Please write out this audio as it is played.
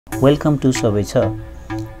Welcome to Sobecha.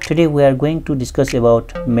 Today we are going to discuss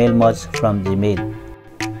about mail merge from Gmail.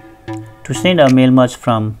 To send a mail merge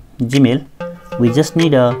from Gmail, we just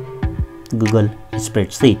need a Google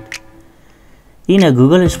spreadsheet. In a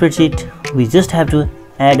Google spreadsheet, we just have to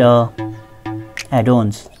add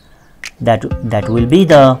add-ons that will be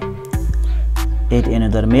the add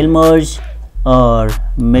another mail merge or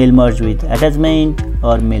mail merge with attachment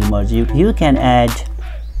or mail merge. You can add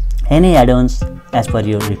any add-ons as per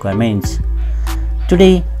your requirements.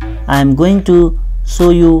 Today I am going to show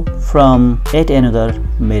you from yet another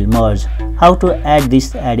mail merge how to add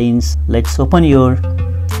these add-ins. Let's open your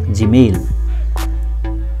Gmail.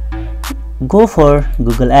 Go for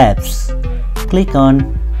Google Apps, click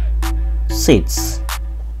on Sheets.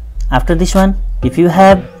 After this one, if you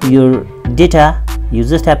have your data, you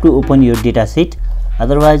just have to open your data sheet.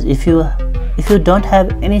 Otherwise, if you don't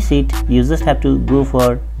have any sheet, you just have to go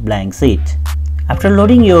for blank sheet. After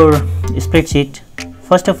loading your spreadsheet,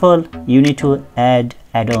 first of all you need to add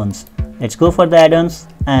add-ons. Let's go for the add-ons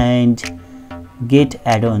and get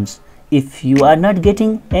add-ons. If you are not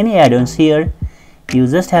getting any add-ons here, you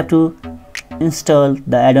just have to install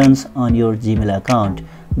the add-ons on your Gmail account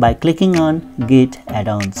by clicking on get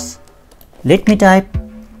add-ons. Let me type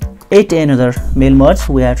yet another mail merge.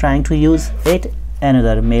 We are trying to use yet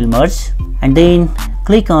another mail merge, and then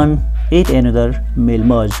click on yet another mail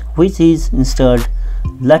merge, which is installed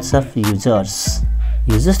lots of users.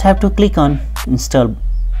 You just have to click on install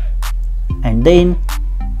and then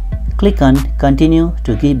click on continue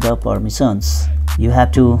to give the permissions. You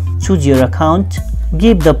have to choose your account,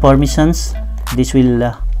 give the permissions. This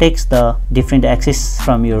will takes the different access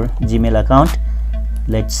from your Gmail account.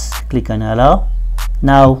 Let's click on allow.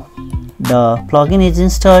 Now the plugin is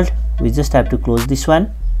installed. We just have to close this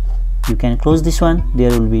one. You can close this one, there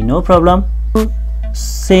will be no problem. To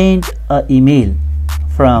send an email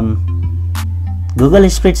from Google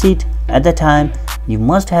spreadsheet, at the time you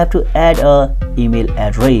must have to add a email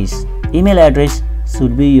address. Email address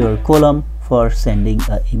should be your column for sending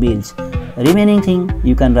emails. Remaining thing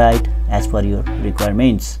you can write as per your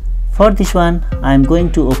requirements. For this one, I am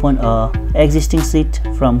going to open a existing sheet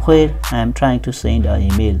from where I am trying to send an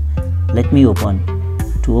email. Let me open.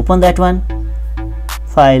 To open that one,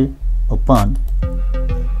 file, open.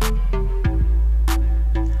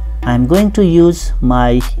 I am going to use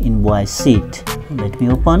my invoice sheet. Let me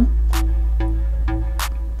open.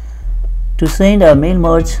 To send a mail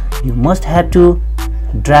merge, you must have to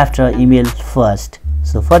draft an email first.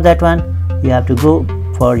 So for that one, you have to go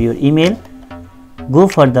for your email, go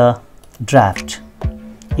for the draft.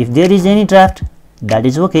 If there is any draft, that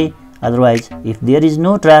is okay. Otherwise, if there is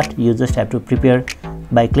no draft, you just have to prepare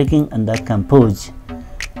by clicking on the compose,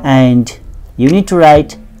 and you need to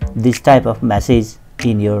write this type of message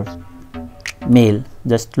in your mail.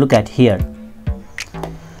 Just look at here.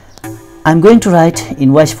 I'm going to write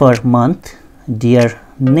invoice for month, dear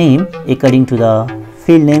name according to the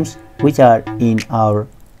field names which are in our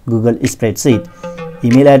Google spreadsheet,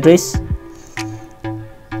 email address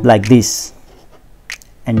like this,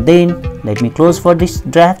 and then let me close for this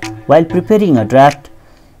draft. While preparing a draft,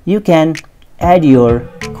 you can add your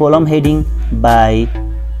column heading by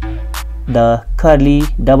the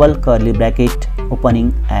double curly bracket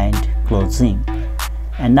opening and closing.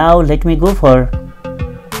 And now let me go for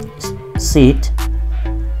sheet.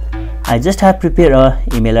 I just have prepared a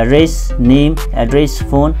email address, name, address,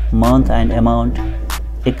 phone, month and amount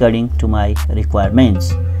according to my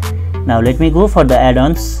requirements. Now let me go for the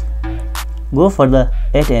add-ons. Go for the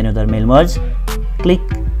yet another mail merge. Click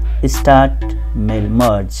start mail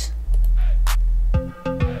merge.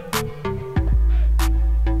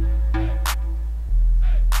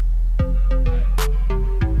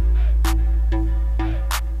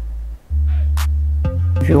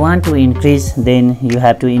 If you want to increase, then you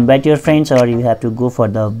have to invite your friends or you have to go for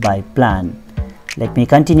the by plan. Let me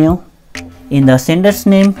continue. In the sender's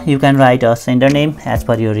name, you can write a sender name as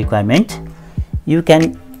per your requirement. You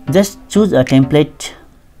can just choose a template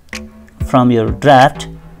from your draft.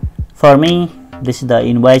 For me, this is the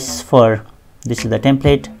invoice for, this is the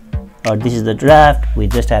template, or this is the draft we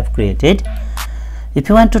just have created. If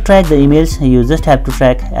you want to track the emails, you just have to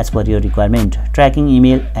track as per your requirement, tracking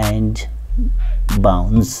email and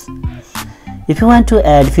bounds. If you want to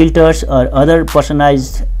add filters or other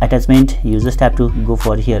personalized attachment, you just have to go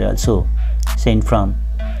for here also, send from.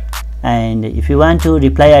 And if you want to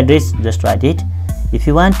reply address, just write it. If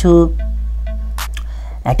you want to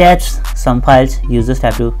attach some files, you just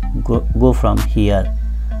have to go from here.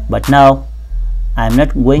 But now I am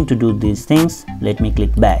not going to do these things. Let me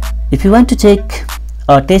click back. If you want to check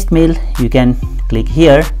a test mail, you can click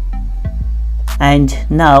here And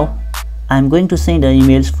now I'm going to send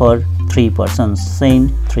emails for 3 persons.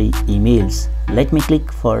 Send 3 emails. Let me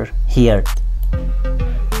click for here.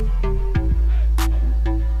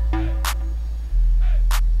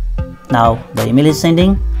 Now the email is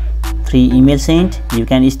sending. 3 emails sent. You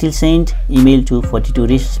can still send email to 42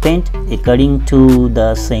 recipients. According to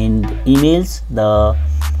the send emails, the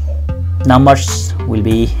numbers will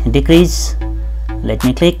be decreased. Let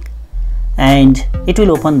me click and it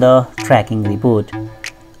will open the tracking report.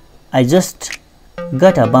 I just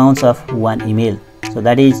got a bounce of 1 email, so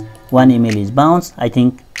that is 1 email is bounced. I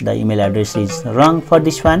think the email address is wrong for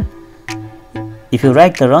this one. If you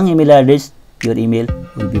write the wrong email address, your email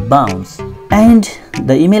will be bounced. And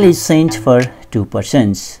the email is sent for 2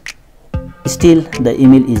 persons. Still the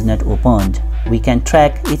email is not opened. We can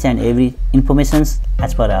track each and every information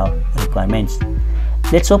as per our requirements.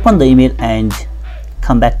 Let's open the email and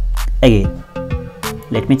come back again.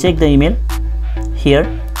 Let me check the email here.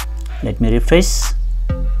 Let me refresh.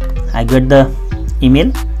 I got the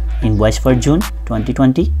email, invoice for June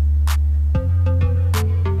 2020,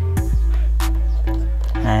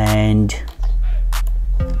 and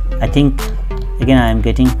I think again I am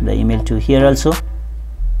getting the email to here also.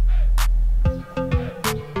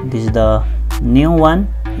 This is the new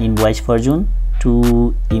one, invoice for June.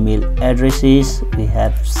 2 email addresses we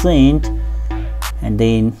have sent, and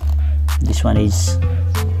then this one is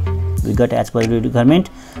we got as per the requirement.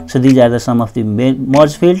 So these are the some of the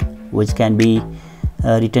merge field which can be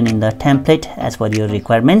written in the template as per your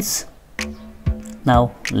requirements.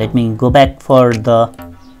 Now let me go back for the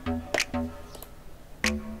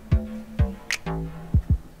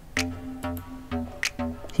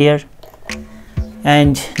here,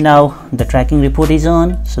 and now the tracking report is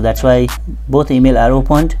on, so that's why both email are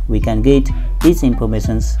opened. We can get each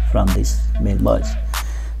informations from this mail merge.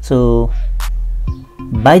 So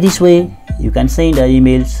by this way you can send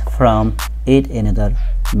emails from yet another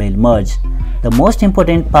mail merge. The most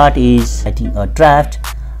important part is writing a draft,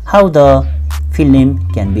 how the field name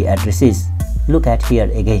can be addresses. Look at here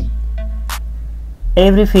again.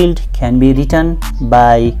 Every field can be written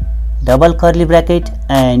by double curly bracket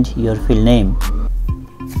and your field name.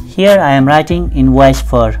 Here I am writing invoice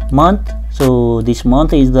for month, so this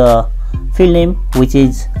month is the field name which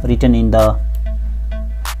is written in the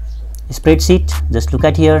spreadsheet. Just look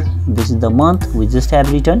at here, this is the month we just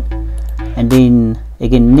have written, and then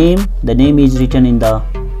again name, the name is written in the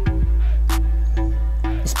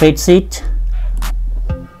spreadsheet.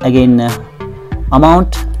 Again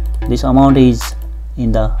amount, this amount is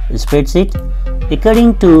in the spreadsheet.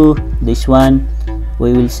 According to this one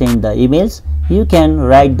we will send the emails. You can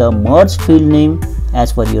write the merge field name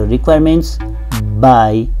as per your requirements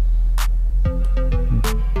by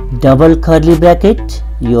double curly bracket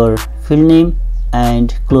your field name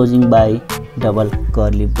and closing by double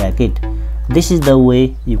curly bracket. This is the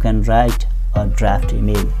way you can write a draft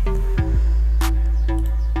email.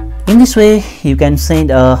 In this way you can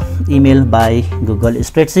send a email by Google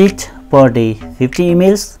Spreadsheet per day 50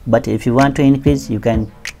 emails, but if you want to increase you can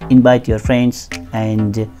invite your friends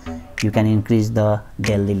and you can increase the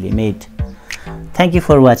daily limit. Thank you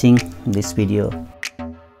for watching this video.